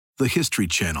the History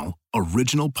Channel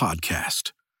original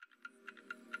podcast.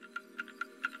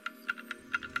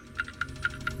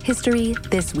 History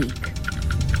This Week.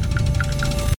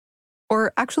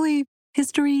 Or actually,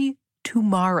 History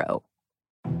Tomorrow.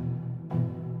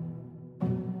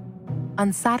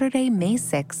 On Saturday, May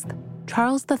 6th,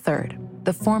 Charles III,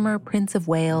 the former Prince of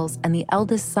Wales and the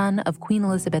eldest son of Queen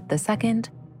Elizabeth II,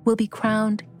 will be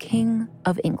crowned King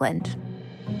of England.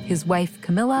 His wife,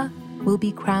 Camilla, will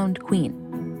be crowned Queen.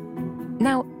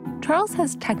 Now, Charles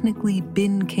has technically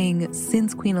been king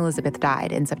since Queen Elizabeth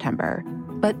died in September,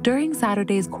 but during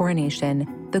Saturday's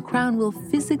coronation, the crown will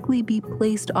physically be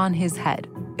placed on his head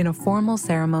in a formal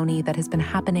ceremony that has been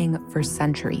happening for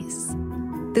centuries.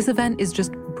 This event is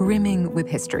just brimming with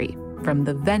history, from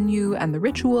the venue and the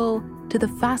ritual to the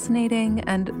fascinating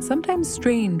and sometimes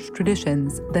strange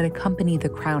traditions that accompany the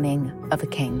crowning of a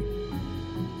king.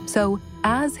 So,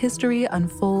 as history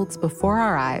unfolds before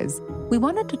our eyes, we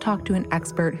wanted to talk to an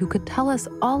expert who could tell us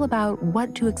all about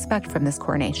what to expect from this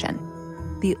coronation.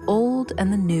 The old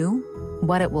and the new,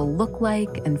 what it will look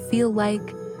like and feel like,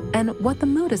 and what the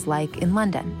mood is like in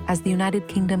London as the United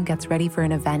Kingdom gets ready for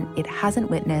an event it hasn't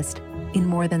witnessed in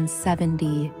more than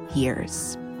 70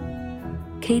 years.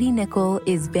 Katie Nicholl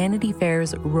is Vanity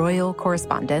Fair's royal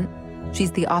correspondent.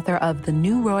 She's the author of The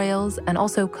New Royals and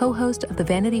also co-host of the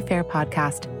Vanity Fair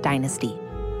podcast, Dynasty.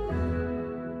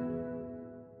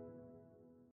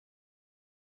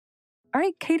 All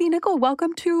right, Katie Nicholl,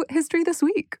 welcome to History This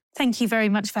Week. Thank you very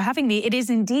much for having me. It is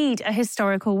indeed a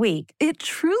historical week. It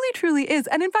truly, truly is.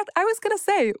 And in fact, I was going to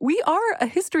say, we are a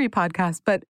history podcast,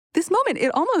 but this moment,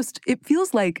 it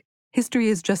feels like history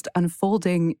is just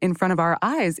unfolding in front of our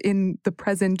eyes in the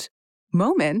present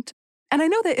moment. And I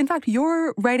know that, in fact,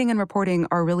 your writing and reporting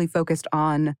are really focused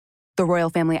on the royal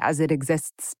family as it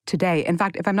exists today. In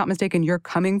fact, if I'm not mistaken, you're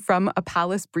coming from a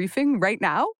palace briefing right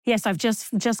now? Yes, I've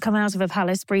just come out of a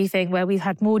palace briefing where we've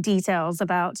had more details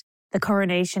about the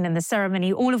coronation and the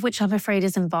ceremony, all of which I'm afraid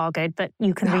is embargoed, but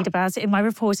you can read about it in my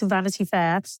report in Vanity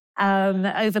Fair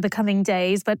over the coming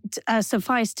days. But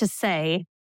suffice to say,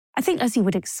 I think as you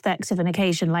would expect of an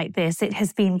occasion like this, it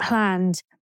has been planned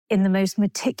in the most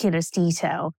meticulous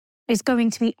detail. It's going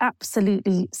to be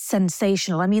absolutely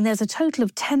sensational. I mean, there's a total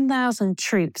of 10,000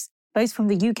 troops, both from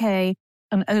the UK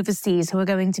and overseas, who are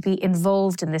going to be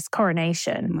involved in this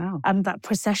coronation. Wow. And that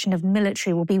procession of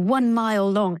military will be 1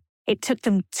 mile long. It took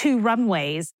them 2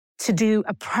 runways to do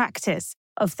a practice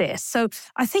of this. So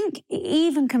I think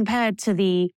even compared to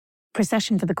the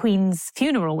procession for the Queen's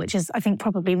funeral, which is, I think,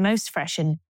 probably most fresh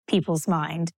in people's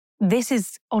mind, this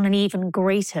is on an even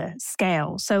greater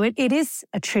scale. So it is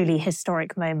a truly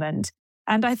historic moment.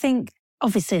 And I think,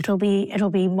 obviously, it'll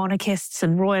be monarchists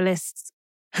and royalists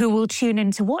who will tune in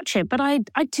to watch it. But I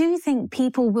do think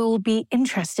people will be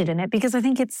interested in it because I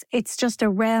think it's just a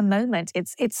rare moment.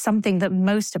 It's something that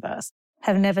most of us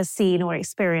have never seen or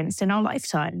experienced in our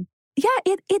lifetime.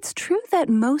 Yeah, it's true that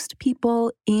most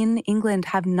people in England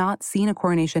have not seen a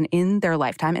coronation in their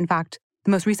lifetime. In fact,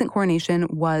 the most recent coronation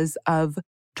was of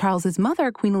Charles's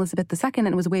mother, Queen Elizabeth II, and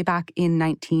it was way back in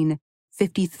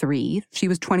 1953. She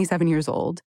was 27 years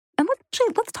old. And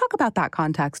let's talk about that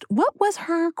context. What was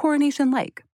her coronation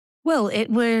like? Well, it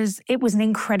was an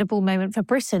incredible moment for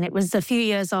Britain. It was a few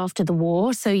years after the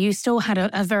war, so you still had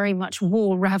a very much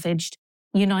war-ravaged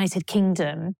United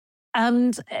Kingdom.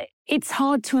 And it's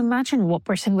hard to imagine what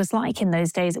Britain was like in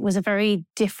those days. It was a very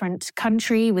different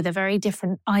country with a very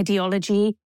different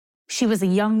ideology. She was a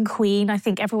young queen. I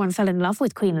think everyone fell in love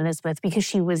with Queen Elizabeth because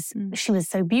she was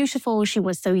so beautiful. She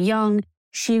was so young.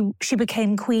 She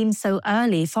became queen so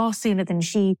early, far sooner than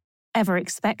she ever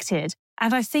expected.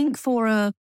 And I think for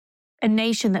a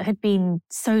nation that had been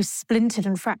so splintered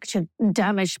and fractured and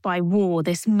damaged by war,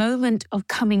 this moment of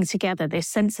coming together, this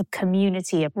sense of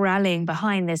community, of rallying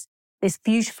behind this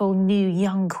beautiful new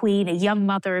young queen, a young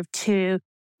mother of 2,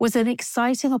 was an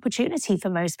exciting opportunity for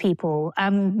most people.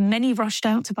 Many rushed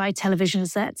out to buy television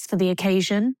sets for the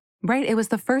occasion. Right. It was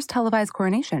the first televised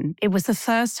coronation. It was the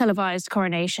first televised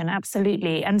coronation,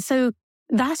 absolutely. And so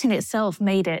that in itself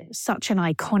made it such an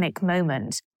iconic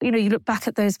moment. You know, you look back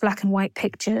at those black and white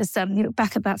pictures, you look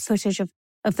back at that footage of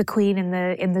the Queen in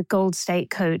the gold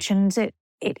state coach, and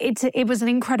it was an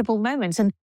incredible moment.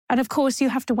 And of course, you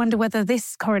have to wonder whether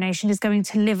this coronation is going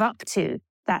to live up to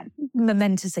that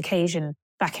momentous occasion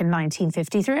back in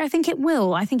 1953. I think it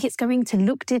will. I think it's going to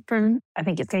look different. I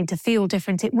think it's going to feel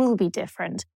different. It will be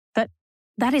different. But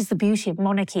that is the beauty of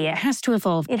monarchy. It has to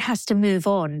evolve. It has to move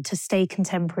on to stay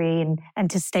contemporary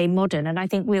and to stay modern. And I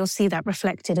think we'll see that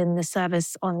reflected in the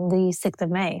service on the 6th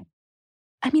of May.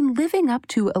 I mean, living up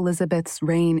to Elizabeth's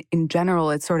reign in general,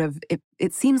 it's sort of,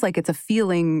 it seems like it's a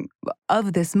feeling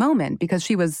of this moment because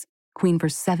she was queen for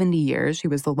 70 years. She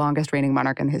was the longest reigning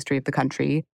monarch in the history of the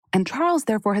country. And Charles,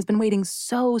 therefore, has been waiting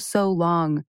so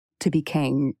long to be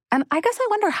king. And I guess I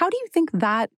wonder, how do you think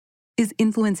that is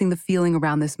influencing the feeling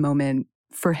around this moment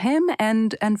for him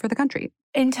and for the country?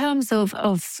 In terms of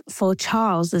for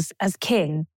Charles as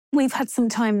king, we've had some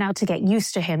time now to get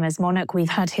used to him as monarch. We've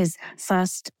had his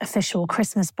first official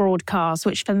Christmas broadcast,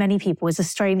 which for many people is a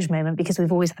strange moment because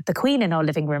we've always had the Queen in our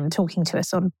living room talking to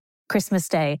us on Christmas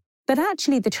Day. But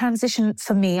actually, the transition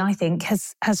for me, I think,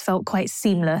 has felt quite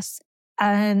seamless.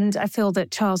 And I feel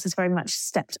that Charles has very much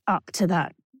stepped up to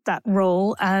that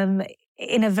role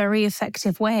in a very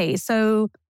effective way. So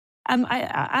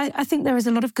I think there is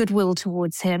a lot of goodwill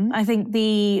towards him. I think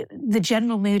the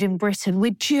general mood in Britain,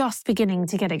 we're just beginning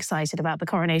to get excited about the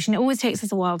coronation. It always takes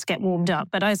us a while to get warmed up.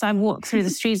 But as I walk through the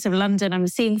streets of London, I'm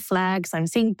seeing flags, I'm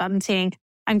seeing bunting,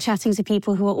 I'm chatting to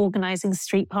people who are organising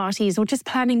street parties or just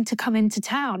planning to come into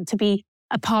town to be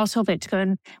a part of it, to go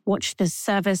and watch the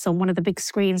service on one of the big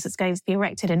screens that's going to be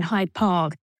erected in Hyde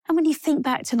Park. And when you think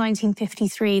back to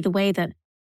 1953, the way that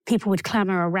people would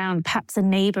clamour around perhaps a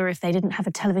neighbour if they didn't have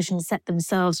a television set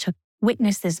themselves to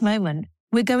witness this moment,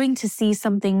 we're going to see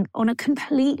something on a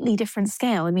completely different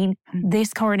scale. I mean,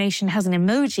 this coronation has an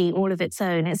emoji all of its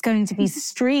own. It's going to be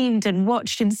streamed and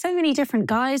watched in so many different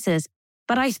guises.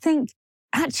 But I think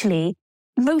actually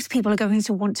most people are going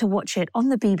to want to watch it on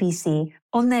the BBC,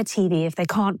 on their TV if they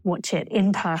can't watch it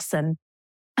in person.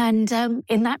 And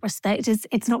in that respect,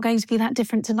 it's not going to be that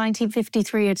different to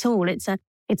 1953 at all.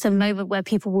 It's a moment where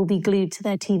people will be glued to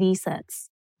their TV sets.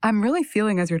 I'm really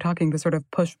feeling, as you're talking, the sort of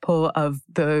push-pull of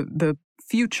the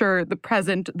future, the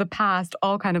present, the past,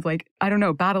 all kind of like, I don't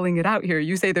know, battling it out here.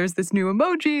 You say there's this new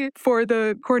emoji for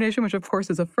the coronation, which of course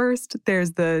is a first.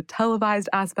 There's the televised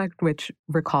aspect, which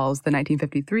recalls the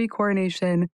 1953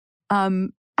 coronation. I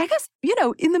guess,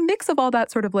 in the mix of all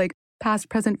that sort of like past,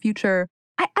 present, future,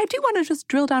 I do want to just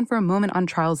drill down for a moment on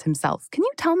Charles himself. Can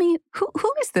you tell me,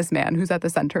 who is this man who's at the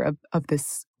center of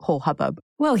this whole hubbub?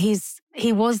 Well,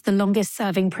 he was the longest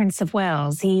serving Prince of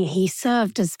Wales. He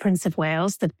served as Prince of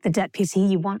Wales, the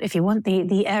deputy, if you want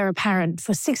the heir apparent,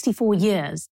 for 64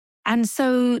 years. And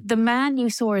so the man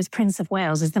you saw as Prince of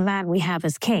Wales is the man we have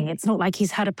as king. It's not like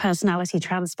he's had a personality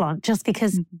transplant just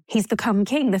because he's become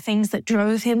king. The things that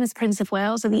drove him as Prince of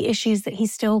Wales are the issues that he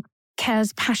still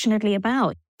cares passionately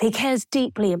about. He cares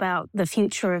deeply about the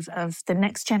future of the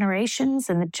next generations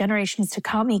and the generations to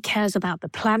come. He cares about the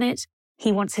planet.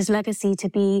 He wants his legacy to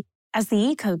be as the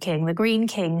eco-king, the green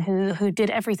king, who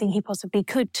did everything he possibly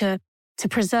could to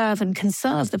preserve and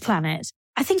conserve the planet.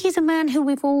 I think he's a man who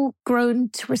we've all grown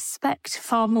to respect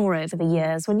far more over the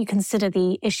years when you consider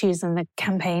the issues and the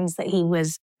campaigns that he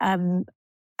was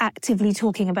actively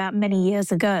talking about many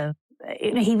years ago.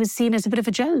 He was seen as a bit of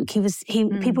a joke.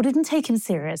 People didn't take him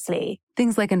seriously.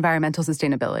 Things like environmental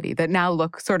sustainability that now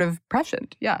look sort of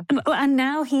prescient. Yeah. And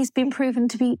now he's been proven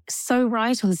to be so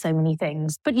right on so many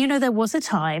things. But, there was a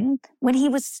time when he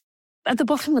was at the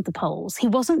bottom of the polls. He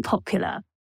wasn't popular.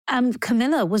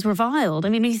 Camilla was reviled. I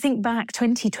mean, when you think back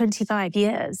 20, 25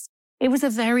 years, it was a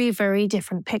very, very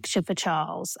different picture for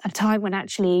Charles. A time when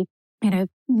actually,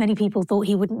 many people thought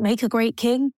he wouldn't make a great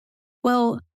king.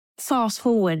 Well, fast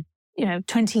forward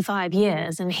 25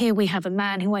 years. And here we have a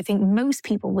man who I think most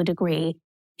people would agree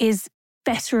is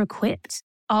better equipped,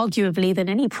 arguably, than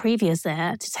any previous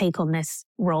heir to take on this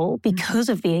role because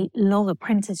of the long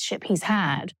apprenticeship he's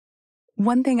had.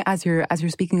 One thing as you're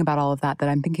speaking about all of that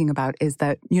I'm thinking about is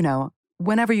that,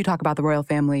 whenever you talk about the royal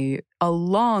family, a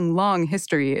long, long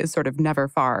history is sort of never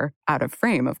far out of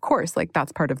frame. Of course, like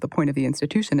that's part of the point of the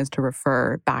institution is to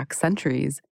refer back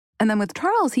centuries. And then with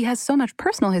Charles, he has so much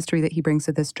personal history that he brings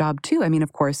to this job too. I mean,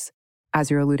 of course, as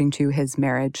you're alluding to, his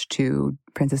marriage to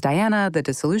Princess Diana, the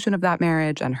dissolution of that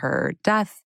marriage and her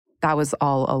death, that was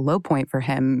all a low point for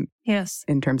him. Yes.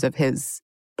 In terms of his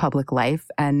public life.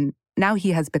 And now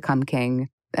he has become king.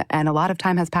 And a lot of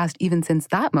time has passed even since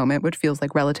that moment, which feels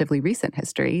like relatively recent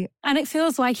history. And it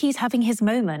feels like he's having his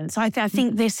moment. I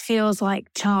think this feels like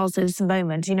Charles's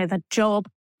moment. The job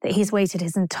that he's waited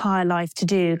his entire life to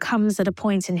do comes at a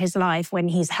point in his life when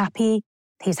he's happy,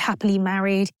 he's happily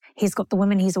married, he's got the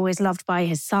woman he's always loved by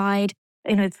his side.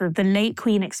 The late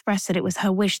Queen expressed that it was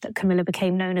her wish that Camilla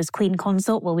became known as Queen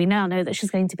Consort. Well, we now know that she's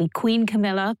going to be Queen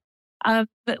Camilla.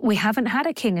 But we haven't had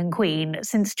a king and queen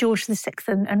since George VI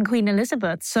and Queen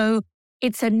Elizabeth. So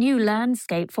it's a new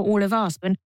landscape for all of us.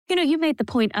 And, you made the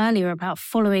point earlier about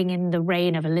following in the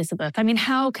reign of Elizabeth. I mean,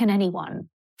 how can anyone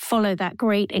follow that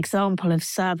great example of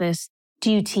service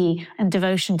duty and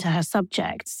devotion to her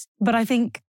subjects. But I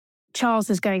think Charles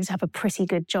is going to have a pretty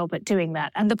good job at doing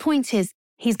that. And the point is,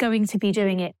 he's going to be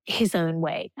doing it his own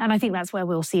way. And I think that's where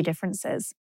we'll see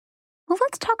differences. Well,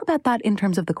 let's talk about that in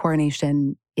terms of the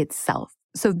coronation itself.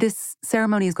 So this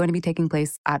ceremony is going to be taking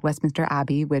place at Westminster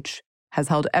Abbey, which has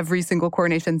held every single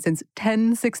coronation since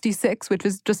 1066, which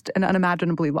is just an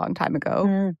unimaginably long time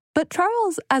ago. But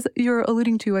Charles, as you're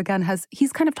alluding to again,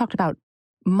 he's kind of talked about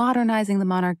modernizing the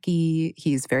monarchy.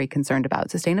 He's very concerned about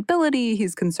sustainability.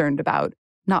 He's concerned about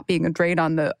not being a drain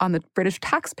on the British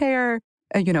taxpayer,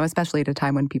 especially at a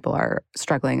time when people are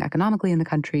struggling economically in the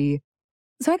country.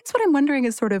 So I guess what I'm wondering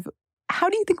is sort of, how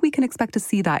do you think we can expect to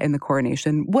see that in the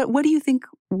coronation? What do you think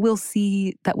we'll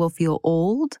see that will feel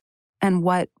old and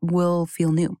what will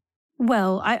feel new?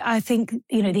 Well, I think,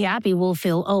 the Abbey will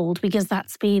feel old because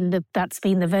that's been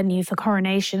the venue for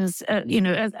coronations,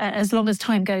 as long as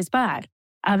time goes back.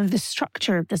 The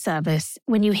structure of the service,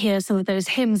 when you hear some of those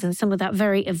hymns and some of that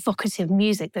very evocative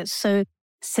music that's so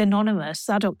synonymous,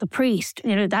 Zadok the priest,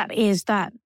 that is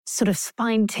that sort of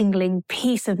spine-tingling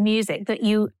piece of music that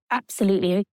you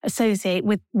absolutely associate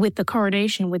with the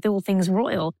coronation, with all things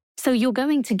royal. So you're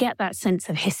going to get that sense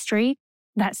of history,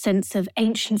 that sense of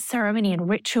ancient ceremony and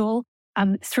ritual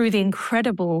through the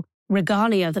incredible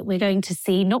regalia that we're going to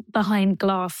see, not behind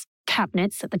glass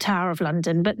cabinets at the Tower of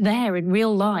London, but there in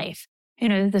real life.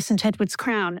 The St. Edward's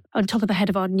crown on top of the head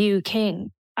of our new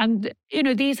king. And,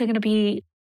 these are going to be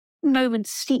moments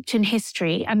steeped in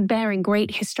history and bearing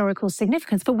great historical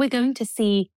significance. But we're going to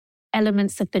see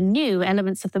elements of the new,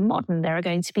 elements of the modern. There are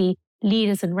going to be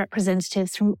leaders and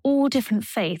representatives from all different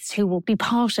faiths who will be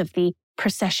part of the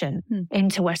procession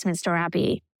into Westminster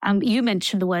Abbey. You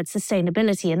mentioned the word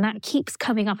sustainability, and that keeps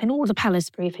coming up in all the palace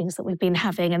briefings that we've been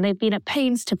having. And they've been at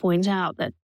pains to point out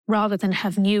that rather than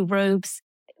have new robes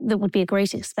that would be a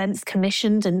great expense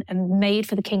commissioned and made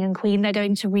for the king and queen, they're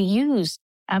going to reuse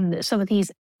some of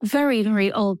these very,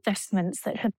 very old vestments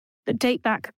that date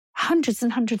back hundreds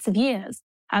and hundreds of years.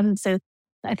 So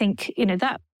I think,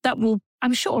 that will,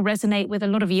 I'm sure, resonate with a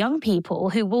lot of young people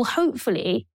who will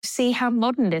hopefully see how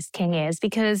modern this king is,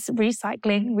 because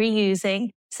recycling, reusing,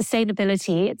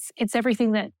 sustainability, it's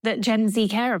everything that Gen Z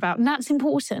care about. And that's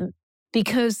important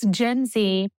because Gen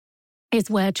Z is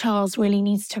where Charles really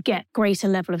needs to get greater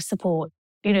level of support.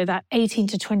 That 18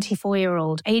 to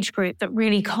 24-year-old age group that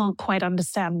really can't quite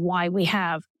understand why we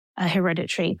have a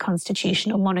hereditary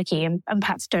constitutional monarchy and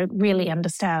perhaps don't really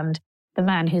understand the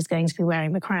man who's going to be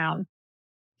wearing the crown.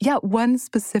 Yeah, one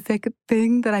specific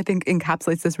thing that I think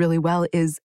encapsulates this really well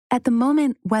is at the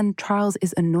moment when Charles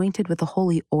is anointed with the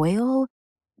holy oil,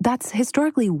 that's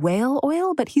historically whale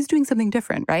oil, but he's doing something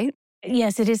different, right?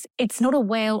 Yes, it is. It's not a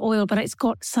whale oil, but it's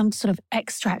got some sort of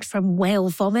extract from whale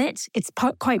vomit. It's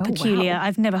quite peculiar. Wow.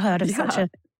 I've never heard of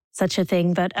such a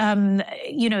thing. But,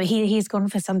 he's gone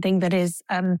for something that is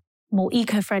more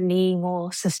eco-friendly,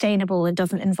 more sustainable, and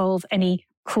doesn't involve any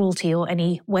cruelty or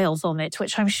any whale vomit,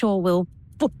 which I'm sure will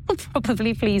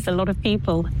probably please a lot of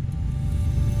people.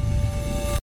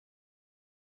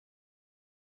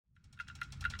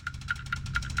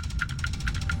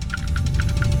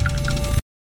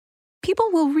 People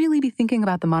will really be thinking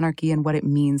about the monarchy and what it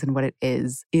means and what it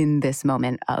is in this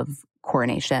moment of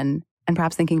coronation, and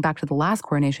perhaps thinking back to the last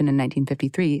coronation in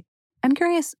 1953. I'm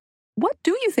curious, what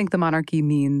do you think the monarchy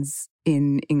means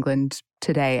in England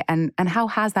today, and how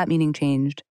has that meaning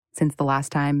changed since the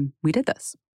last time we did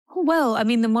this? Well, I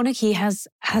mean, the monarchy has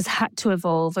had to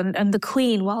evolve, and the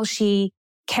Queen, while she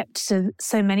kept to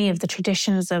so many of the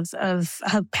traditions of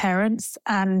her parents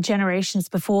and generations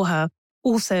before her,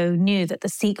 also knew that the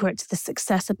secret to the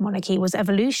success of monarchy was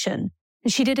evolution.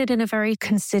 And she did it in a very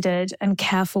considered and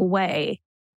careful way.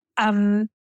 I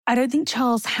don't think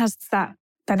Charles has that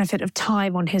benefit of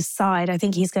time on his side. I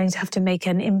think he's going to have to make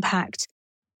an impact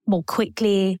more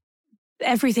quickly.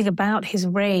 Everything about his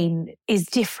reign is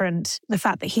different. The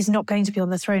fact that he's not going to be on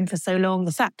the throne for so long,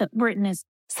 the fact that Britain is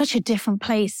such a different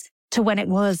place to when it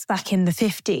was back in the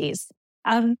 50s.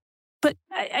 But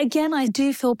again, I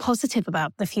do feel positive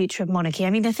about the future of monarchy. I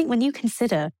mean, I think when you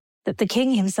consider that the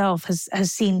king himself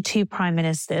has seen two prime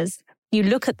ministers, you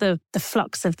look at the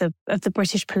flux of the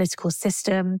British political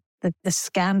system, the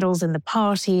scandals in the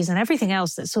parties and everything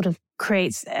else that sort of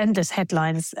creates endless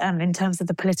headlines in terms of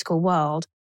the political world.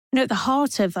 At the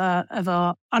heart of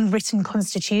our unwritten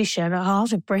constitution, at the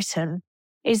heart of Britain,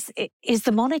 is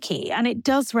the monarchy. And it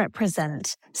does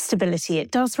represent stability. It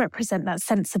does represent that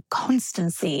sense of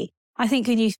constancy. I think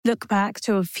when you look back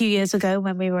to a few years ago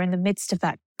when we were in the midst of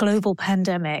that global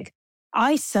pandemic,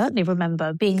 I certainly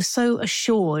remember being so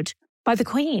assured by the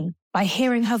Queen, by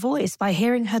hearing her voice, by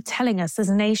hearing her telling us as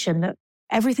a nation that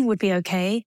everything would be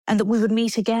okay and that we would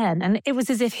meet again. And it was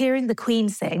as if hearing the Queen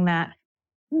saying that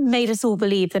made us all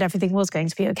believe that everything was going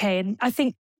to be okay. And I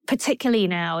think particularly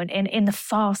now in the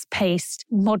fast-paced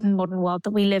modern world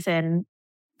that we live in,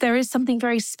 there is something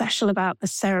very special about the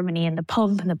ceremony and the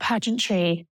pomp and the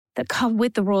pageantry that come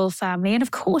with the royal family. And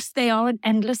of course, they are an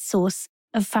endless source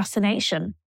of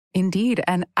fascination. Indeed.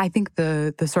 And I think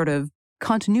the sort of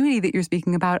continuity that you're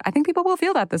speaking about, I think people will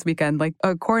feel that this weekend. Like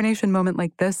a coronation moment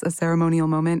like this, a ceremonial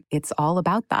moment, it's all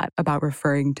about that, about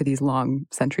referring to these long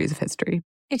centuries of history.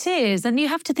 It is. And you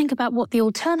have to think about what the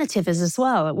alternative is as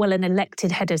well. Well, an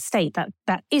elected head of state,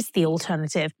 that is the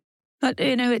alternative. But,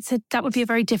 that would be a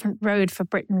very different road for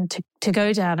Britain to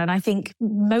go down. And I think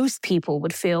most people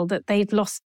would feel that they'd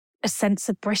lost a sense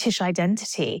of British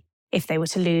identity if they were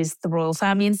to lose the royal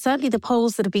family. And certainly the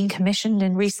polls that have been commissioned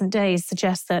in recent days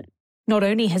suggest that not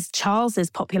only has Charles's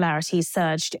popularity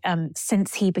surged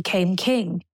since he became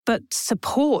king, but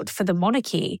support for the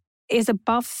monarchy is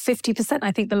above 50%.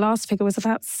 I think the last figure was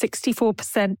about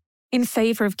 64% in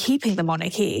favour of keeping the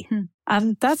monarchy.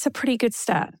 That's a pretty good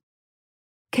stat.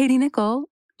 Katie Nicholl,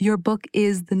 your book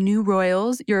is The New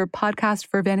Royals. Your podcast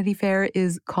for Vanity Fair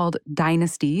is called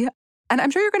Dynasty. And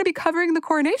I'm sure you're going to be covering the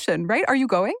coronation, right? Are you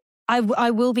going?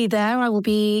 I will be there. I will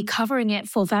be covering it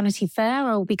for Vanity Fair.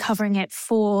 I will be covering it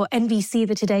for NBC,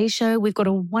 The Today Show. We've got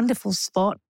a wonderful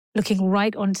spot looking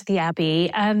right onto the Abbey.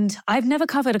 And I've never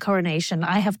covered a coronation.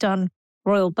 I have done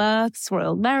royal births,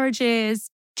 royal marriages,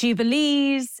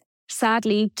 jubilees,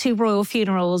 sadly, 2 royal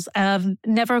funerals,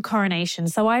 never a coronation.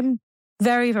 So I'm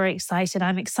very, very excited.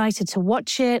 I'm excited to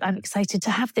watch it. I'm excited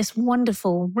to have this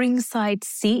wonderful ringside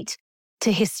seat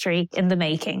to history in the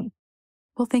making.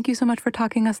 Well, thank you so much for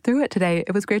talking us through it today.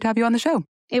 It was great to have you on the show.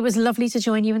 It was lovely to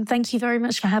join you, and thank you very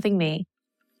much for having me.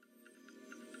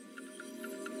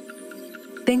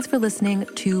 Thanks for listening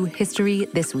to History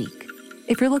This Week.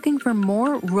 If you're looking for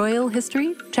more royal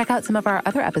history, check out some of our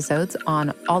other episodes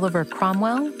on Oliver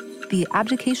Cromwell, the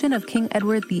abdication of King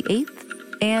Edward VIII,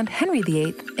 and Henry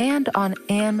VIII, and on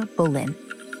Anne Boleyn.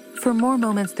 For more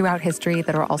moments throughout history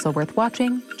that are also worth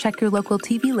watching, check your local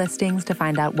TV listings to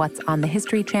find out what's on the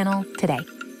History Channel today.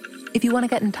 If you want to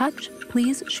get in touch,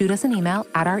 please shoot us an email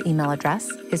at our email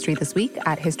address,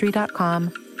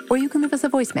 historythisweek@history.com, or you can leave us a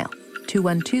voicemail,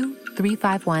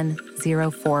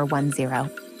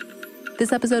 212-351-0410.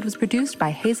 This episode was produced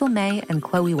by Hazel May and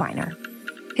Chloe Weiner.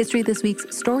 History This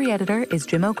Week's story editor is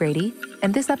Jim O'Grady,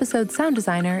 and this episode's sound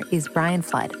designer is Brian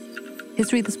Flood.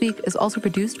 History This Week is also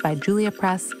produced by Julia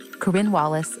Press, Corinne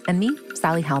Wallace, and me,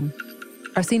 Sally Helm.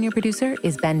 Our senior producer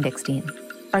is Ben Dickstein.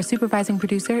 Our supervising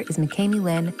producer is McKamey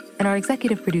Lynn, and our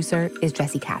executive producer is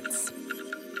Jesse Katz.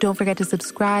 Don't forget to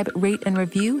subscribe, rate, and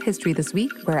review History This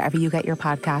Week wherever you get your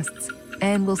podcasts.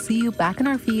 And we'll see you back in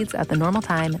our feeds at the normal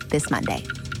time this Monday.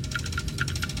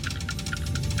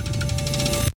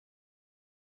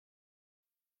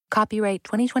 Copyright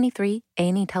 2023,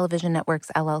 A&E Television Networks,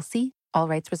 LLC, all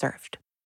rights reserved.